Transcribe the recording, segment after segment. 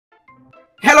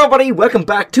Hello buddy, welcome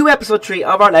back to episode 3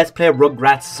 of our Let's Play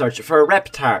Rugrats Search for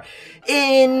Reptar.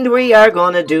 And we are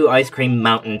gonna do Ice Cream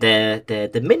Mountain,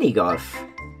 the mini golf.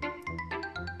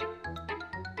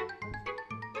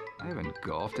 I haven't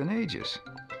golfed in ages.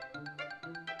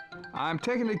 I'm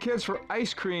taking the kids for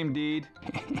ice cream, Deed.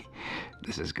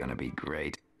 This is gonna be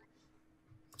great.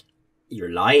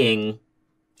 You're lying.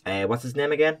 What's his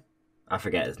name again? I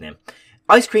forget his name.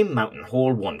 Ice Cream Mountain,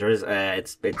 Hole 1. There's,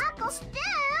 Uncle Stu!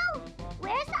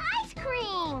 Where's the ice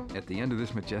cream? At the end of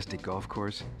this majestic golf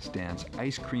course stands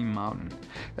Ice Cream Mountain.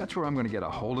 That's where I'm going to get a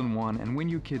hole-in-one and win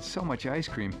you kids so much ice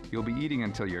cream you'll be eating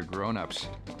until you're grown-ups.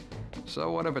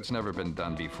 So what if it's never been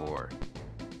done before?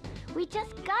 We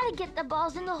just gotta get the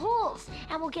balls in the holes,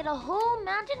 and we'll get a whole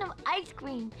mountain of ice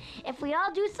cream. If we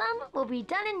all do some, we'll be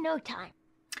done in no time.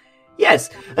 Yes,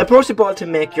 approach the ball to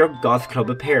make your golf club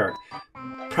appear.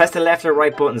 Press the left or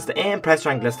right buttons to aim, press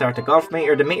triangle to start the golf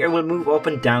meter. The meter will move up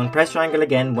and down. Press triangle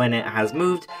again when it has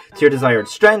moved to your desired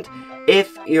strength.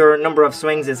 If your number of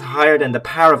swings is higher than the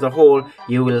power of the hole,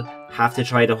 you will have to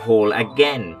try the hole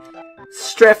again.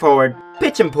 Straightforward,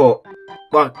 pitch and putt.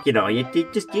 Well, you know, you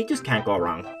just can't go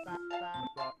wrong.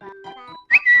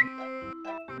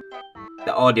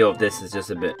 The audio of this is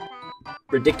just a bit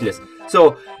ridiculous.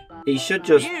 So, you should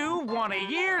just... You want a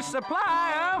year's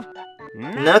supply of...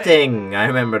 Nothing. I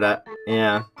remember that.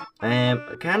 Yeah.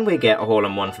 Can we get a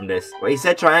hole-in-one from this? Well, he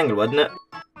said triangle, wasn't it?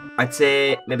 I'd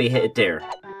say maybe hit it there.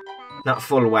 Not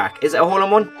full whack. Is it a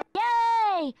hole-in-one?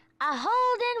 Yay! A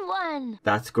hole-in-one!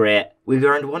 That's great. We've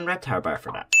earned 1 Reptar bar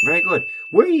for that. Very good.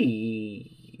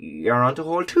 We are on to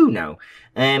hole 2 now.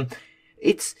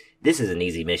 This is an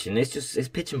easy mission. It's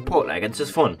pitch and putt, like, it's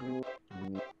just fun.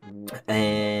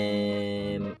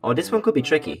 Oh, this one could be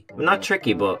tricky. Well, not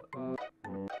tricky, but...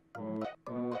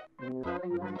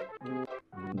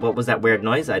 What was that weird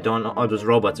noise? I don't know. Oh, there's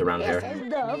robots around here. This is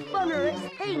the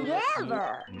funnest thing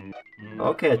ever!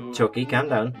 Okay, Chucky, calm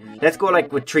down. Let's go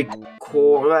like with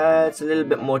 3/4. It's a little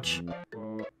bit much.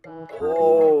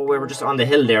 Oh, we were just on the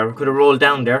hill there. We could have rolled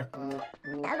down there.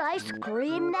 That ice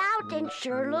cream mountain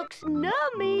sure looks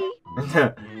nummy.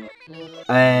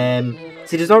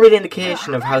 See, there's no real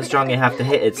indication of how strong you have to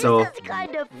hit it, so... This is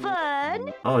kind of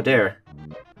fun. Oh, dear.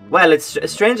 Well, it's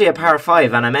strangely a par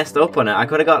 5, and I messed up on it. I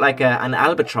could have got like an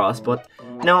albatross, but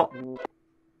no.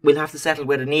 We'll have to settle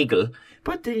with an eagle.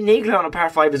 But an eagle on a par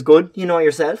 5 is good, you know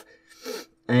yourself.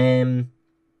 Is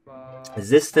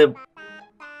this the...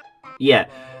 Yeah,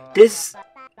 this...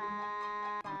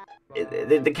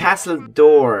 The castle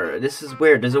door, this is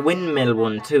weird. There's a windmill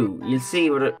one too. You'll see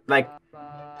what it, like,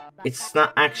 it's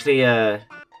not actually a...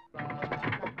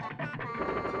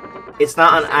 It's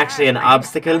not actually an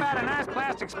obstacle. About a nice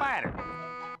plastic spider.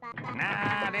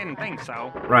 Nah, I didn't think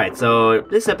so. Right, so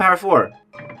this is a par 4.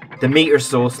 The meter's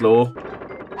so slow.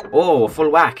 Oh, full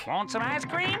whack. Want some ice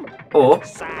cream? Oh.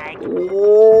 Psych.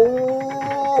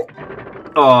 Oh.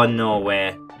 Oh, no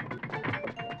way.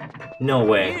 No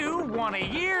way. You want a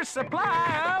year's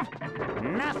supply of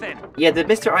nothing. Yeah, the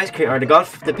Mr. Ice Cream, or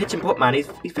the pitch and putt man, he's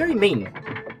very mean.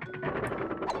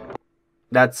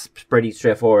 That's pretty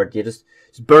straightforward. You just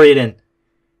bury it in.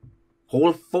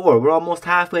 Hole 4, we're almost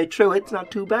halfway through. It's not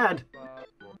too bad.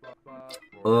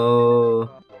 Oh,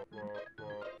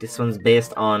 this one's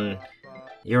based on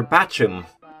your bathroom.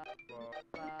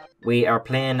 We are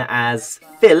playing as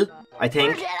Phil, I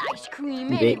think. Where's that ice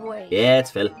cream anyway? Yeah,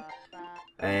 it's Phil.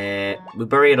 We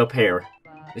bury it up here.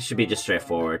 This should be just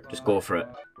straightforward. Just go for it.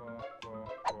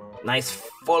 Nice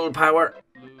full power.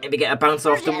 Maybe get a bounce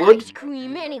off the wood. Ice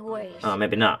cream anyways? Oh,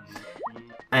 maybe not.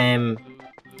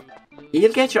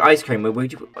 You'll get your ice cream.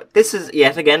 This is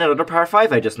yet again another par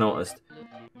 5 I just noticed.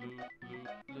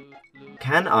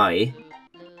 Can I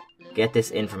get this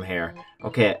in from here?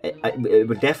 Okay, it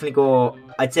would definitely go,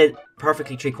 I'd say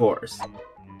perfectly 3/4.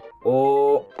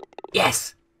 Oh,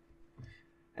 yes!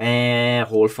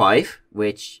 Hole 5,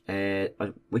 which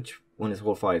one is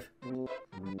hole 5?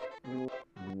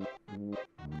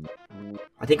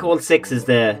 I think hole 6 is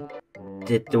the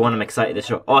one I'm excited to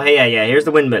show. Oh, hey, yeah, here's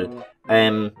the windmill.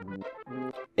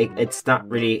 It's not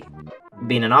really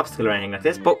being an obstacle or anything like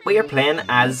this, but we are playing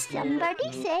as...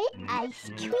 Somebody say ice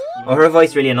cream? Oh, her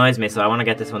voice really annoys me, so I want to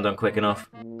get this one done quick enough.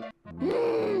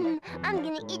 I'm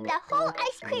gonna eat the whole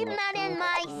ice cream mountain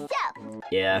myself.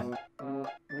 Yeah.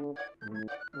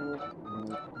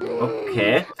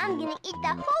 Okay. I'm gonna eat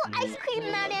the whole ice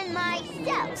cream mountain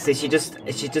myself. See,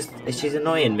 she's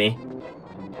annoying me.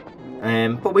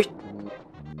 But we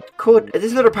could. This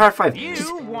is another par 5.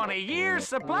 You want a year's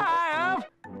supply of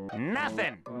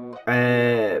nothing.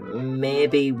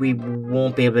 Maybe we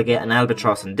won't be able to get an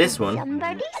albatross in this one.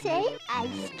 Somebody say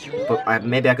ice cream. But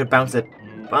maybe I could bounce it.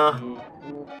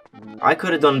 I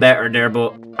could have done better there,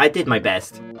 but I did my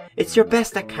best. It's your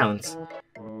best that counts.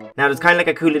 Now, there's kind of like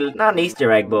a cool little, not an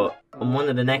Easter egg, but on one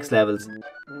of the next levels,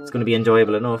 it's going to be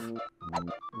enjoyable enough.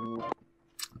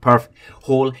 Perfect.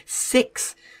 Hole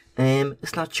 6.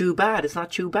 It's not too bad. It's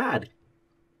not too bad.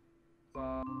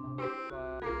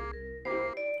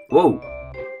 Whoa.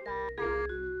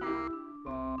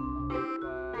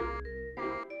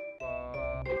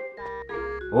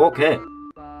 Okay.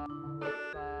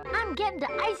 I'm getting to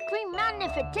Ice Cream Mountain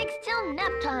if it takes till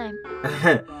nap time.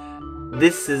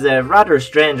 This is a rather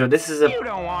strange one. This is You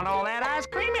don't want all that ice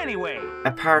cream anyway.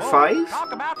 a par Whoa, 5.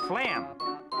 Talk about phlegm.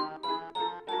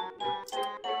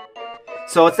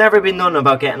 So it's never been done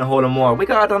about getting a hole in one. We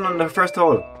got it done on the first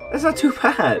hole. That's not too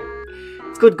bad.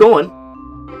 It's good going.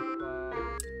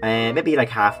 Maybe like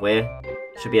halfway.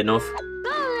 Should be enough. Go,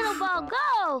 little ball,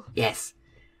 go! Yes.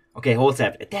 Okay, hole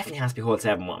 7. It definitely has to be hole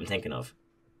 7 what I'm thinking of.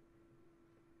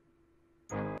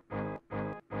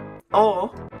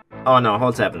 Oh. Oh no,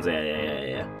 hole 7's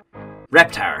yeah.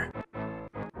 Reptar.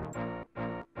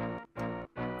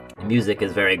 The music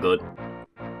is very good.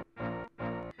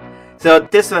 So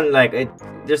this one, like,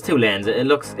 there's 2 lanes. It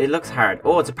looks hard.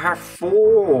 Oh, it's a par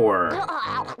 4.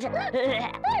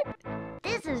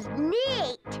 This is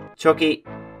neat! Chucky,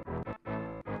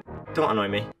 don't annoy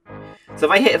me. So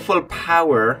if I hit full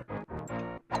power,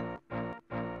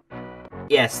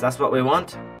 yes, that's what we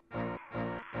want.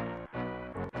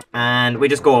 And we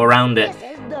just go around it.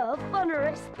 This is the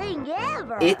funnerest thing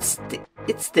ever! It's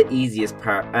the easiest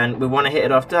part, and we want to hit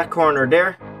it off that corner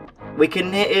there. We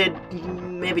can hit it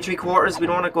maybe 3/4. We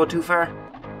don't want to go too far.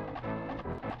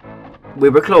 We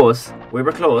were close. We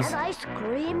were close. That ice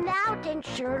cream mountain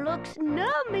sure looks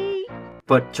nummy.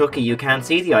 But Chucky, you can't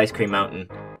see the ice cream mountain.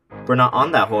 We're not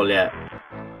on that hole yet.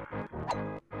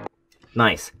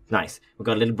 Nice, nice. We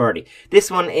got a little birdie.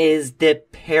 This one is the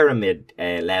pyramid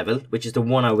level, which is the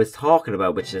one I was talking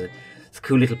about, which is a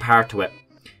cool little part to it.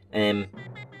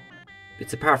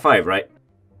 It's a par 5, right?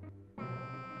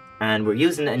 And we're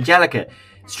using Angelica.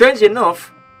 Strangely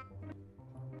enough,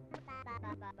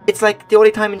 it's like the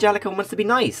only time Angelica wants to be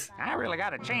nice. I really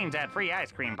gotta change that free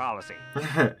ice cream policy.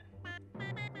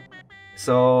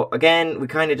 So, again, we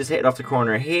kind of just hit it off the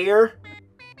corner here.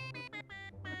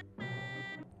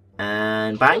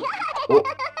 And bang. Oh. Hey,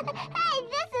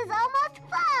 this is almost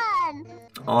fun!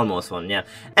 Almost fun, yeah.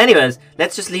 Anyways,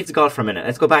 let's just leave the golf for a minute.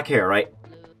 Let's go back here, right?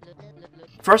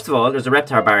 First of all, there's a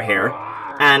Reptar bar here.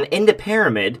 And in the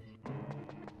pyramid...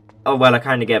 Oh, well, I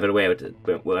kind of gave it away with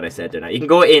what I said there now. You can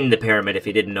go in the pyramid if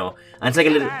you didn't know. And it's like a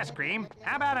little... Ice cream?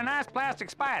 How about a nice plastic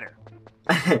spider?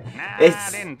 It's... I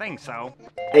didn't think so.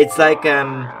 It's like,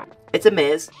 it's a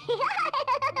maze. Hey,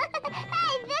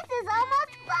 this is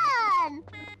almost fun!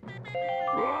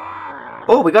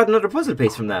 Oh, we got another puzzle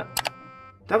piece from that.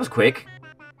 That was quick.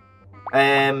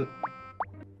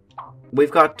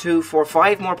 We've got 2, 4,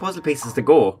 5 more puzzle pieces to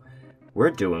go. We're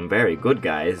doing very good,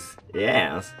 guys.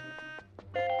 Yes.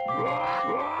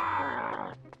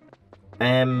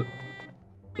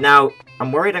 Now,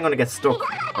 I'm worried I'm gonna get stuck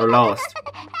or lost.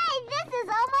 Hey, this is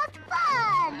almost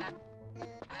fun!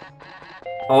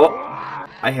 Oh,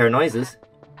 I hear noises.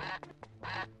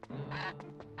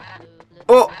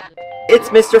 Oh, it's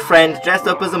Mr. Friend dressed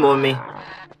up as a mummy.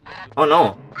 Oh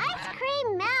no. Ice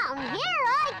Cream Mountain, here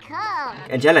I come!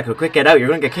 Angelica, quick, get out, you're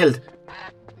gonna get killed.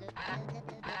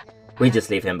 We just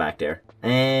leave him back there.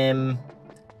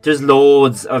 There's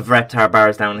loads of Reptar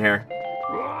bars down here.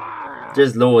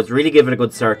 There's loads. Really give it a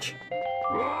good search.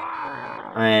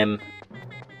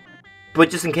 But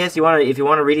just in case you want to, if you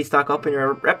want to really stock up in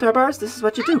your Reptar bars, this is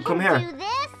what you do. Come here. Do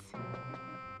this?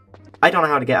 I don't know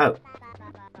how to get out.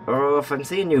 Oh, if I'm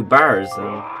seeing new bars.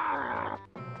 Oh,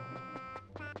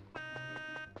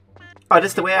 this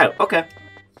is the way out. Okay.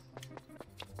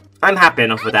 I'm happy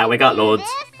enough with that. We got loads.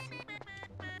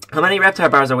 How many Reptar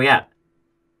bars are we at?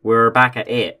 We're back at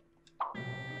 8.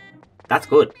 That's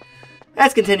good.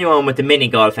 Let's continue on with the mini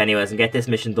golf anyways and get this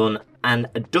mission done and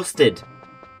dusted.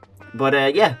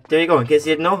 But yeah, there you go. In case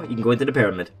you didn't know, you can go into the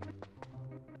pyramid.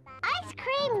 Ice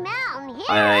Cream Mountain, here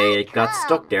I got come.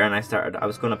 stuck there and I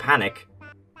was going to panic.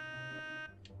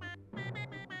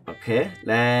 Okay,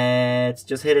 let's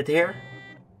just hit it here.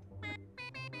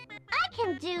 I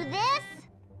can do this.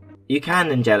 You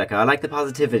can, Angelica. I like the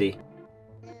positivity.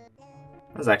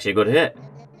 That's actually a good hit.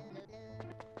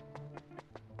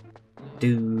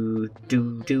 Do,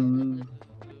 do, do.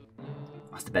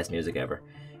 That's the best music ever.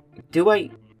 Do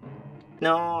I?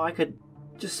 No, I could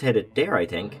just hit it there, I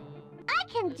think. I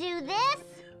can do this.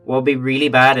 Well, it'd be really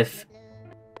bad if...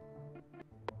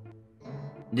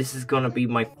 This is gonna be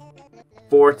my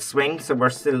 4th swing, so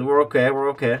we're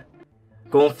okay.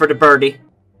 Going for the birdie.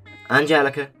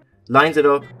 Angelica lines it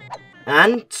up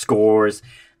and scores.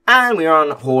 And we're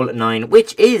on hole 9,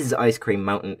 which is Ice Cream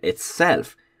Mountain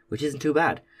itself, which isn't too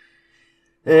bad.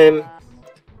 This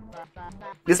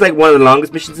is like one of the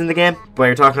longest missions in the game, but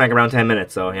you're talking like around 10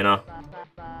 minutes, so you know.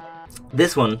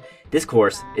 This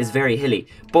course is very hilly,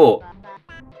 but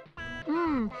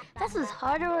this is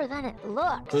harder than it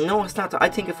looks. no, it's not. I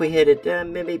think if we hit it,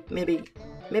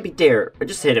 maybe there, or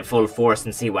just hit it full force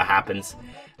and see what happens.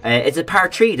 It's a par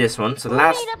 3, this one, so the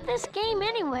last... Who made up this game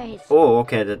anyways? Oh,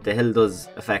 okay, the hill does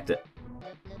affect it.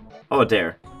 Oh,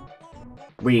 there.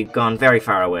 We've gone very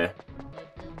far away.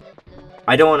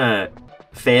 I don't want to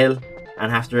fail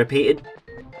and have to repeat it.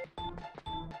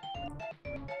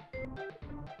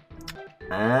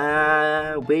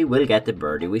 We will get the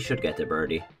birdie. We should get the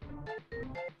birdie.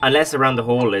 Unless around the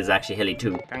hole is actually hilly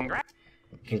too.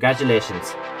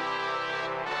 Congratulations.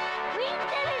 We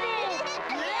did it!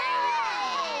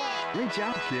 Great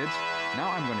job, kids. Now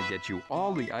I'm going to get you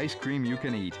all the ice cream you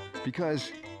can eat,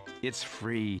 because it's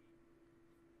free.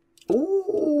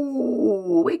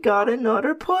 Ooh, we got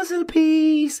another puzzle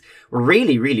piece. We're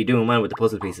really doing well with the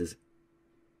puzzle pieces.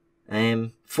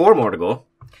 4 more to go.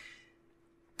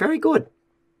 Very good.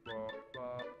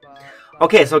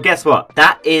 Okay, so guess what?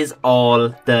 That is all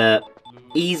the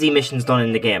easy missions done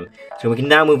in the game. So we can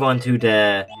now move on to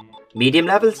the medium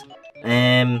levels.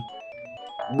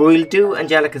 We'll do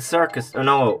Angelica's Circus. Oh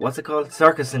no, what's it called?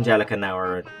 Circus Angelica now,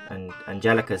 or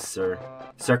Angelicus, or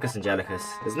Circus Angelicus,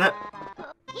 isn't it?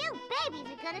 You babies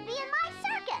are gonna be in my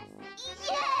circus!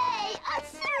 Yay! A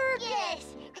circus!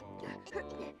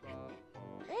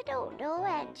 I don't know,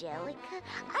 Angelica.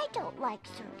 I don't like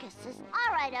circuses.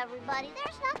 All right, everybody,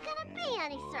 there's not gonna be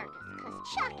any circus, because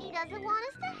Chucky doesn't want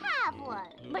us to have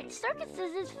one. But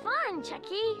circuses is fun,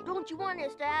 Chucky. Don't you want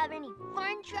us to have any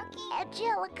fun, Chucky?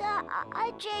 Angelica,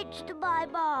 I changed my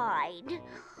mind.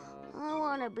 I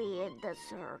want to be in the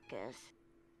circus.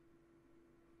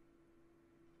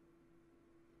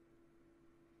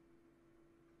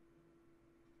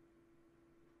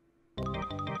 And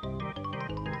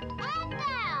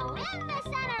now, in the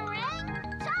center ring,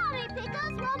 Tommy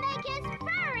Pickles will make his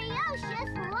ferocious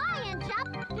lion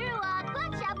jump through a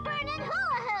bunch of burning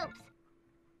hula hoops.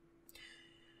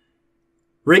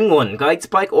 Ring 1. Guide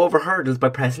Spike over hurdles by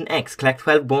pressing X. Collect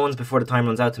 12 bones before the time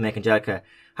runs out to make Angelica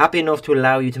happy enough to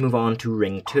allow you to move on to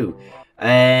Ring 2.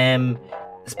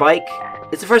 Spike.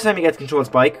 It's the first time you get to control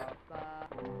Spike.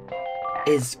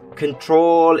 His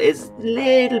control is a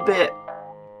little bit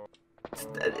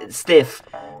stiff,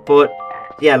 but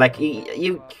yeah, like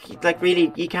you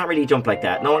can't really jump like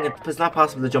that. No, it's not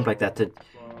possible to jump like that.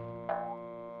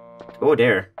 Oh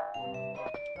dear,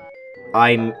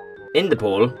 I'm in the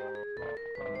pole.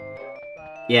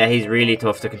 Yeah, he's really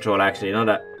tough to control, actually. You know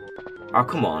that? Oh,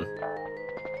 come on.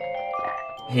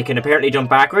 He can apparently jump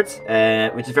backwards,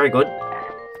 which is very good.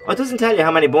 Oh, it doesn't tell you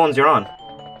how many bones you're on.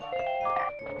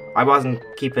 I wasn't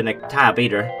keeping a tab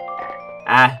either.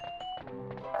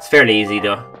 It's fairly easy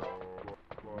though.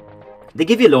 They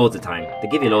give you loads of time.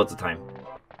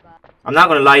 I'm not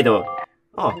gonna lie though.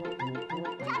 Oh. And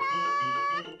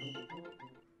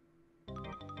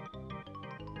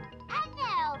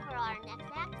now for our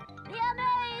next act, the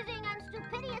amazing and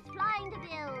stupendous Flying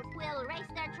DeVilles will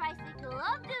race their tricycle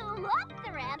of doom up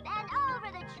the ramp and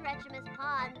over the treacherous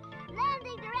pond,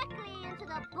 landing directly into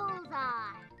the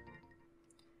bullseye.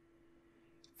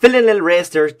 Fill in a little race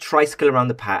their tricycle around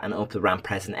the path and up the ramp,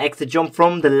 pressing X to jump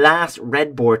from the last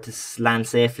red board to land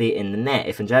safely in the net.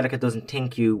 If Angelica doesn't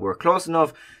think you were close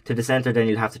enough to the center, then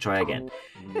you'll have to try again.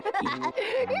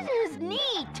 This is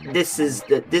neat. This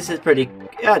is pretty.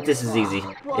 Yeah, this is easy.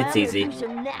 It's easy.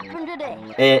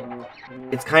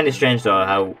 It's kind of strange though.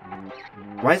 How?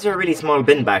 Why is there a really small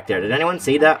bin back there? Did anyone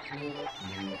see that?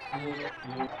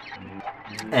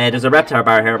 There's a Reptar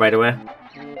bar here, by the way.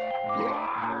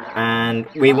 And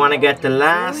we want to get the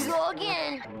last...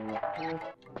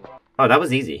 Oh, that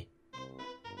was easy.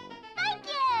 Thank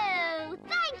you!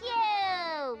 Thank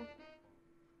you!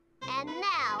 And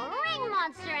now, Ring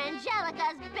Monster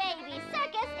Angelica's Baby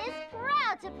Circus is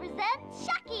proud to present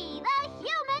Chucky, the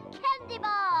Human Candy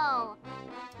Ball!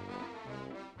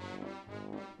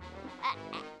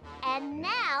 And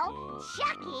now,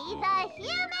 Chucky, the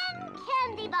Human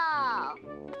Candy Ball!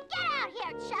 Get out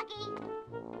here, Chucky!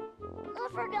 I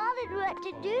forgot what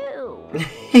to do.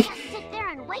 Just sit there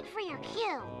and wait for your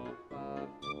cue.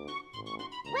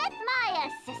 With my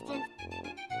assistance,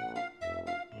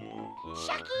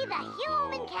 Chucky the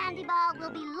Human Candy Ball will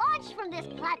be launched from this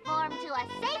platform to a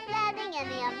safe landing in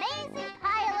the amazing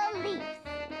pile of leaves.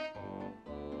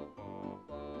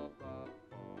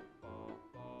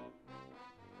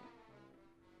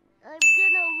 I'm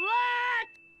gonna run!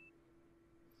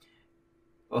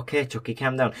 Okay, Chucky,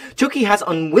 calm down. Chucky has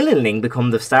unwillingly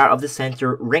become the star of the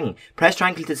center ring. Press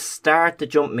triangle to start the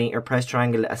jump meter. Press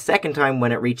triangle a second time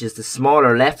when it reaches the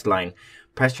smaller left line.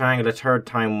 Press triangle a third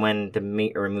time when the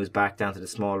meter moves back down to the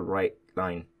small right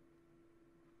line.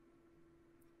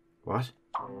 What?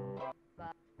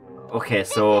 Okay,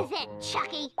 so This is it,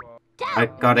 Chucky. I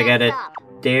gotta get it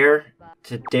there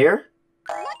to there.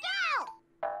 Look out!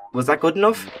 Was that good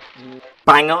enough?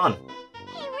 Bang on.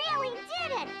 He really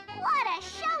did it! What a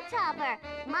showtopper!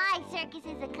 My circus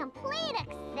is a complete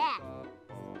success.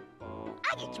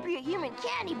 I get to be a human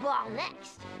candy ball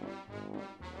next.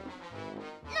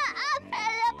 Nuh-uh,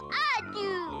 Philip, I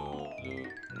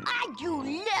do,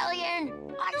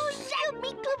 Lillian! I said me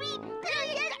to be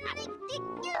Lillian!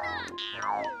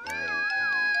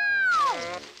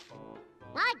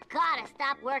 I gotta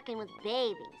stop working with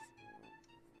babies.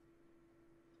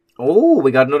 Oh,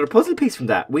 we got another puzzle piece from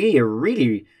that. We are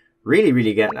really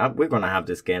getting up. We're going to have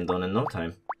this game done in no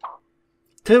time.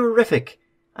 Terrific.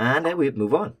 And then we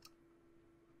move on.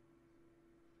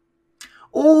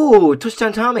 Oh,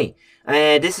 Touchdown Tommy.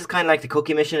 This is kind of like the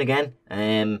cookie mission again.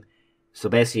 So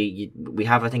basically, we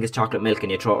have, I think it's chocolate milk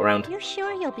and you throw it around. You're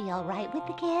sure you'll be all right with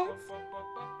the kids?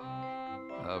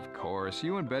 Of course.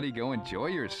 You and Betty go enjoy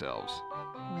yourselves.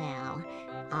 Well,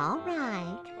 all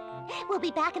right. We'll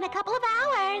be back in a couple of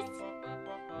hours.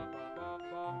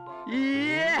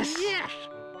 Yes! Yes!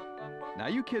 Now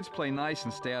you kids play nice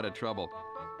and stay out of trouble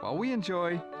while we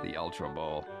enjoy the Ultra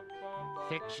Bowl.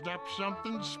 Fixed up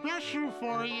something special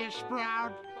for you,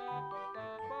 Sprout.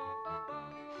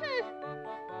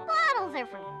 Bottles are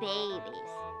for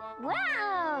babies.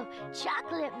 Wow!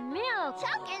 Chocolate milk!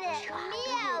 Chocolate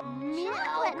milk!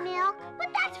 Chocolate milk?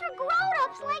 But that's for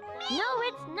grown-ups like me! No,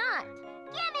 it's not!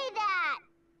 Give me that!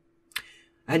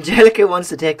 Angelica wants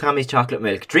to take Tommy's chocolate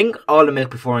milk. Drink all the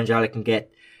milk before Angelica can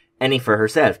get any for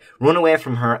herself. Run away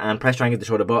from her and press triangle to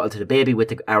throw the bottle to the baby with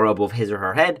the arrow above his or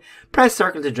her head. Press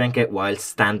circle to drink it while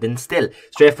standing still.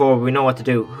 Straightforward, we know what to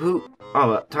do.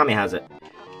 Oh, Tommy has it.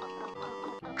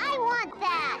 I want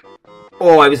that!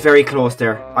 Oh, I was very close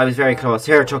there. I was very close.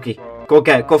 Here, Chucky. Go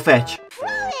fetch. Throw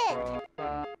it!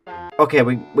 Okay,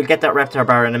 we'll get that Reptar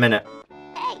bar in a minute.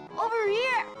 Hey, over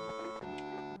here!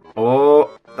 Oh,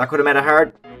 that could have made it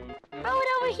hard. Throw it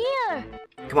over here!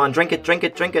 Come on, drink it.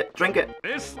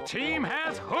 This team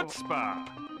has chutzpah.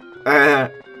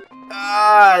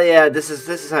 Yeah, this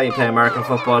is how you play American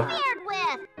football. Weird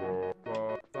with!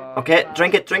 Okay,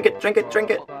 drink it.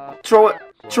 Throw it.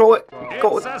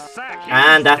 Go. It's a sack.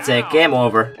 And that's it. Game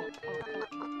over.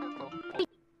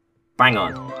 Bang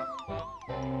on.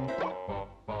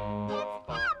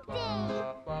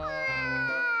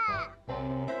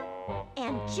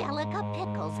 Angelica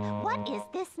Pickles, what is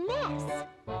this mess?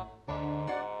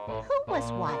 Who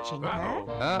was watching her?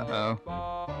 Uh-oh.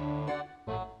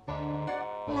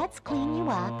 Let's clean you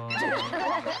up.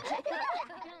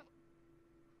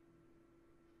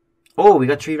 Oh, we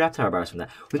got 3 Reptar bars from that.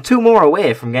 We're 2 more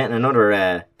away from getting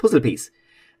another puzzle piece.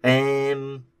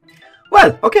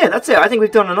 Well, okay, that's it. I think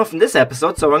we've done enough in this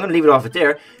episode, so I'm going to leave it off at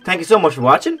there. Thank you so much for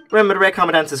watching. Remember to rate,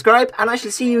 comment, and subscribe, and I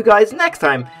shall see you guys next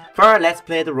time for our Let's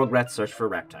Play the Rugrats Search for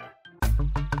Reptar.